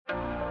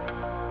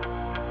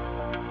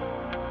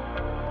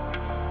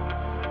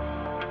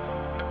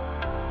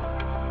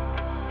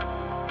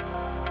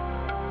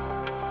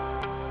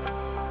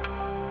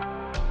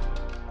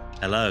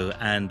Hello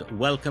and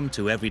welcome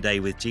to Everyday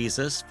with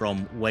Jesus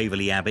from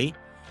Waverley Abbey.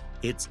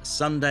 It's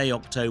Sunday,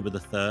 October the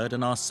 3rd,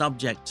 and our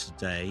subject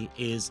today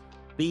is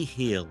Be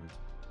Healed.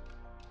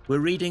 We're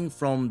reading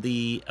from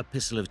the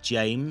Epistle of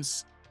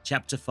James,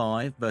 chapter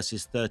 5,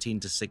 verses 13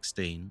 to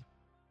 16.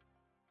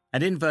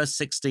 And in verse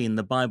 16,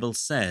 the Bible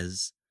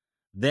says,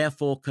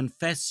 "Therefore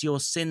confess your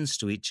sins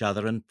to each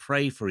other and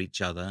pray for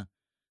each other,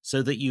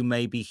 so that you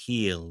may be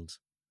healed.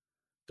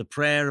 The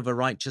prayer of a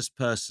righteous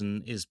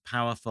person is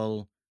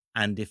powerful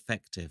and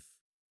effective."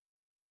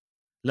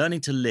 Learning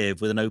to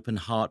live with an open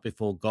heart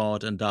before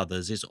God and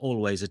others is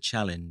always a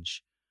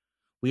challenge.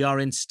 We are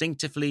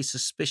instinctively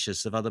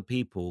suspicious of other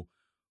people.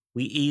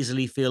 We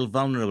easily feel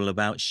vulnerable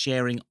about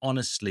sharing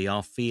honestly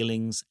our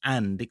feelings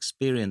and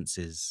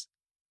experiences.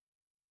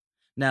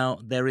 Now,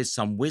 there is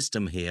some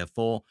wisdom here,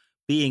 for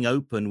being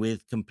open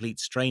with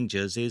complete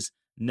strangers is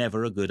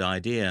never a good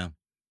idea.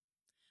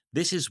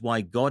 This is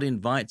why God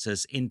invites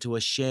us into a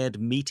shared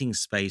meeting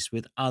space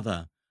with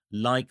other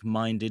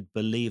like-minded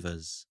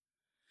believers.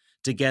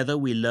 Together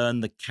we learn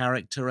the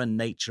character and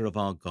nature of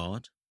our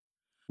God.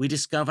 We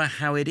discover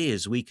how it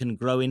is we can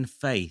grow in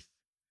faith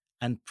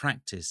and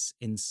practice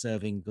in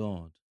serving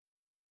God.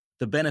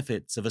 The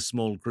benefits of a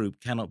small group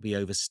cannot be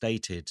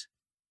overstated.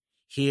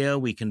 Here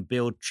we can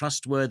build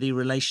trustworthy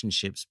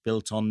relationships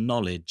built on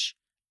knowledge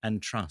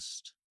and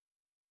trust.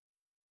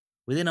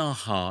 Within our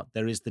heart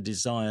there is the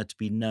desire to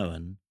be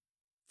known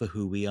for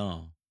who we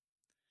are.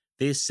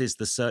 This is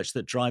the search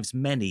that drives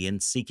many in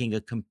seeking a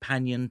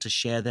companion to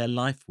share their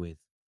life with.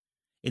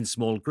 In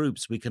small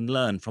groups, we can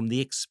learn from the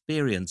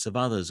experience of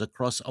others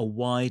across a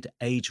wide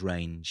age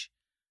range.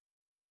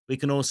 We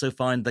can also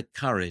find the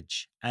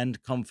courage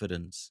and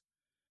confidence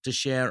to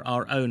share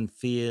our own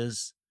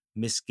fears,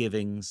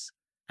 misgivings,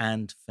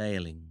 and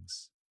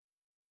failings.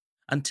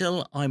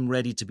 Until I'm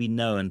ready to be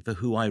known for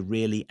who I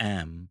really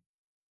am,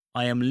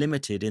 I am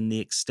limited in the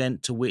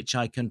extent to which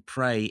I can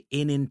pray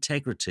in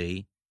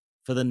integrity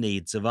for the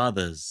needs of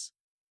others.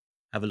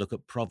 Have a look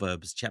at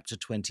Proverbs chapter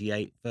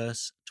 28,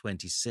 verse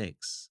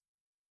 26.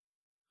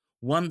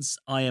 Once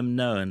I am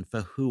known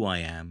for who I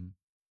am,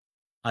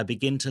 I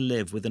begin to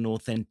live with an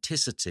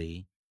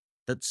authenticity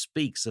that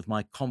speaks of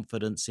my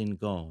confidence in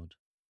God.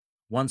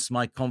 Once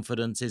my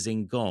confidence is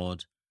in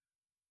God,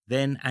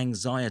 then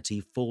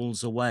anxiety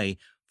falls away,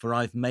 for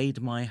I've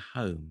made my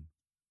home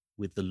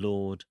with the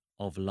Lord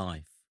of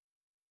life.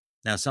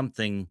 Now,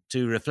 something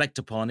to reflect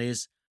upon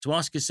is to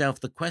ask yourself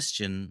the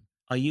question,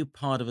 are you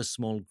part of a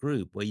small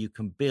group where you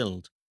can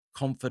build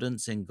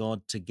confidence in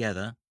God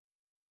together,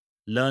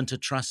 learn to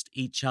trust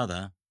each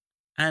other,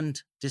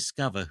 and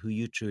discover who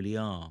you truly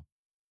are?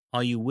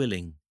 Are you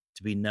willing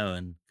to be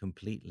known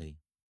completely?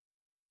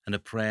 And a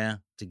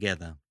prayer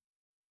together.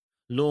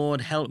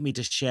 Lord, help me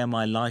to share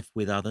my life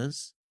with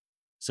others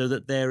so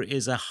that there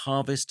is a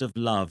harvest of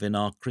love in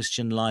our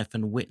Christian life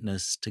and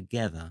witness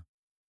together.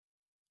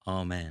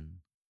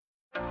 Amen.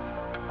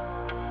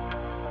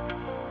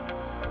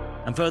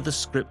 And further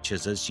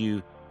scriptures as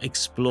you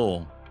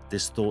explore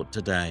this thought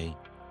today: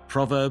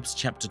 Proverbs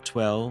chapter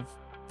 12,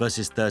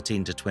 verses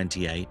 13 to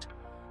 28,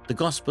 the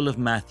Gospel of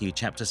Matthew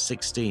chapter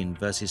 16,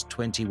 verses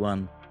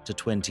 21 to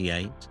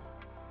 28,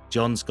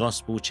 John's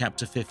Gospel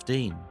chapter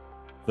 15,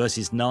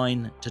 verses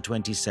 9 to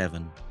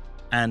 27,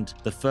 and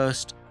the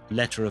first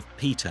letter of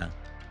Peter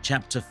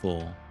chapter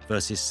 4,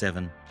 verses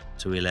 7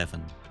 to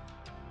 11.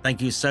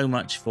 Thank you so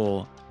much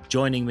for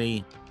joining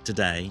me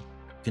today.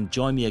 You can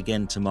join me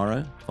again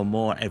tomorrow for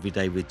more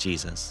Everyday with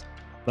Jesus.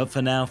 But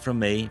for now, from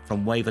me,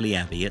 from Waverley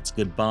Abbey, it's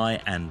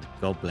goodbye and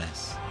God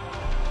bless.